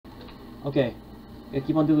Okay. Yeah,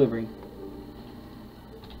 keep on delivering.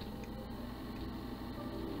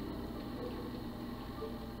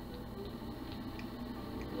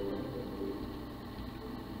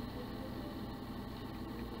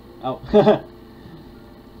 Oh.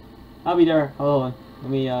 I'll be there. Hold on.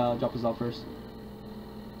 Let me drop this off first.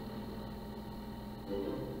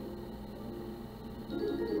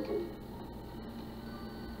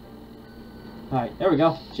 Alright, there we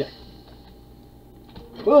go. Check.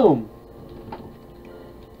 Boom!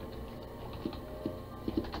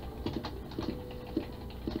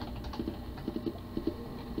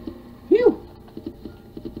 Phew!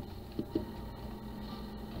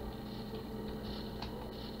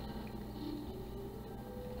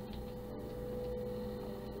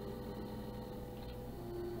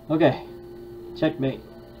 Okay. Checkmate.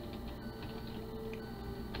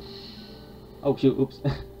 Oh shoot, oops.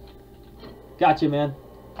 Gotcha, man.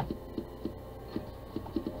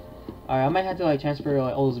 Alright, I might have to like transfer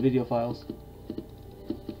like, all those video files.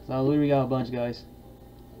 So I literally got a bunch, guys.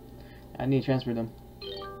 I need to transfer them.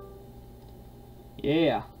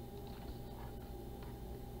 Yeah.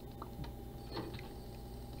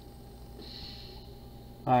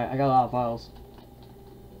 Alright, I got a lot of files.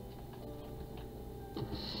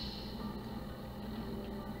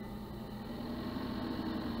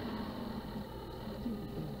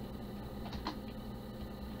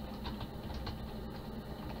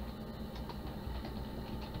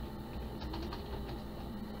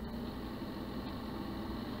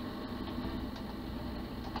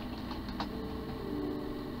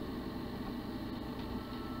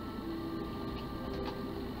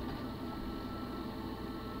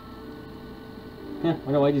 I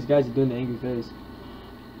wonder why these guys are doing the angry face.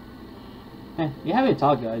 You haven't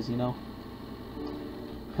talked, guys, you know.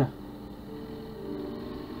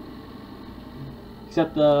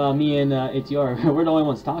 Except me and ATR, we're the only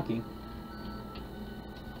ones talking.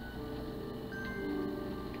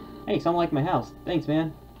 Hey, someone like my house. Thanks,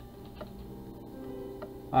 man.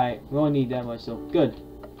 Alright, we only need that much, so good.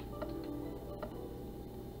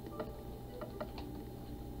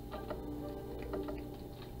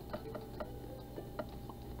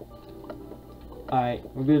 Alright,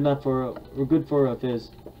 we're good for a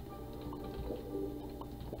fizz.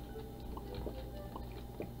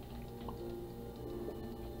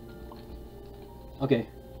 Okay.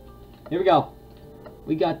 Here we go.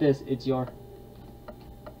 We got this, it's your.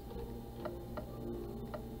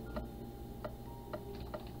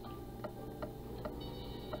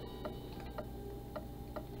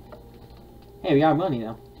 Hey, we got our money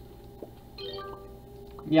now.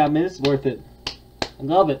 Yeah, man, this is worth it. I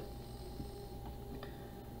love it.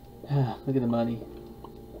 Look at the money.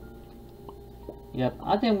 Yep,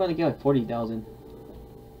 I think I'm gonna get like 40,000.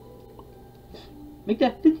 Make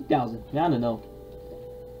that 50,000. I don't know.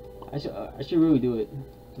 I should really do it.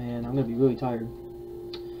 Man, I'm gonna be really tired.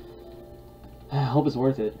 I hope it's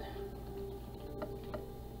worth it.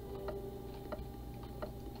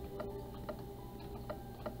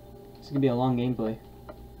 It's gonna be a long gameplay.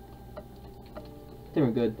 I think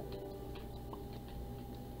we're good.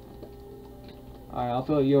 Alright, I'll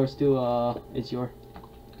fill yours too, it's your.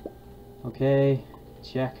 Okay,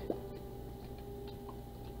 check.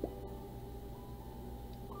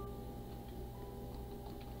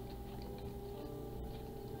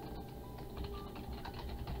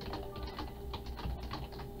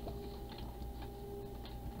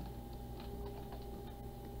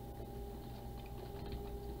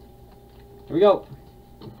 Here we go.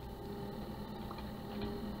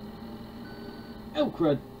 Oh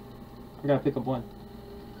crud. I gotta pick up one.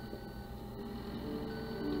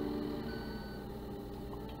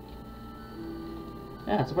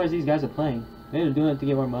 Yeah, I'm surprised these guys are playing. Maybe they're doing it to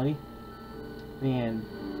get more money. Man,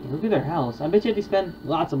 look at their house. I bet you they spend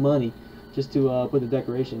lots of money just to put the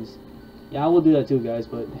decorations. Yeah, I will do that too, guys,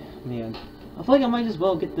 but man, I feel like I might as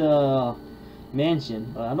well get the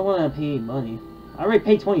mansion, but I don't want to pay any money. I already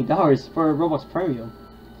paid $20 for Roblox Premium.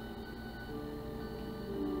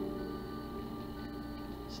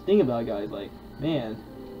 Just think about it, guys, like, man,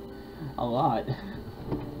 a lot.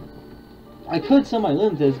 I could sell my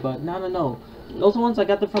limiteds, but no. Those ones I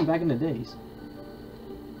got them from back in the days.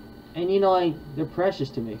 And you know, like, they're precious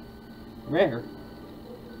to me. Rare.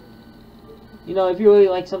 You know, if you really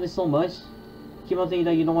like something so much, keep on thinking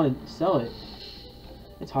that you don't want to sell it.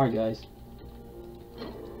 It's hard, guys.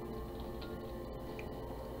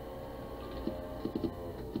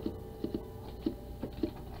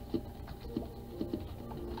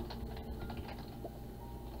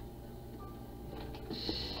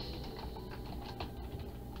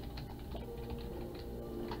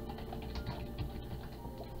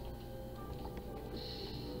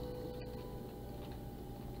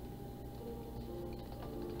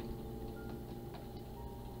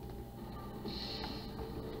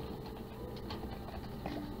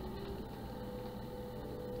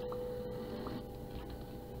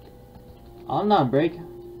 I'm not on break.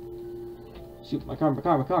 Shoot, my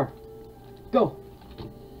car. Go!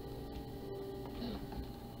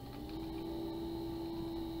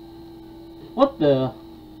 What the?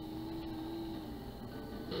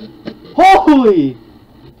 Holy!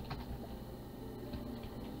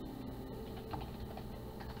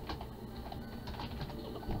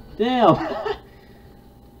 Damn!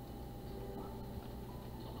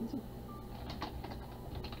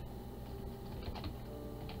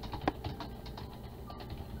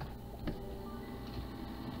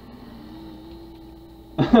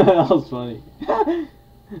 That was funny.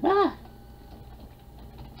 Ah.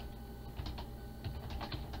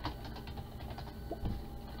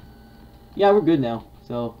 Yeah, we're good now.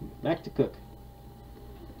 So, back to cook.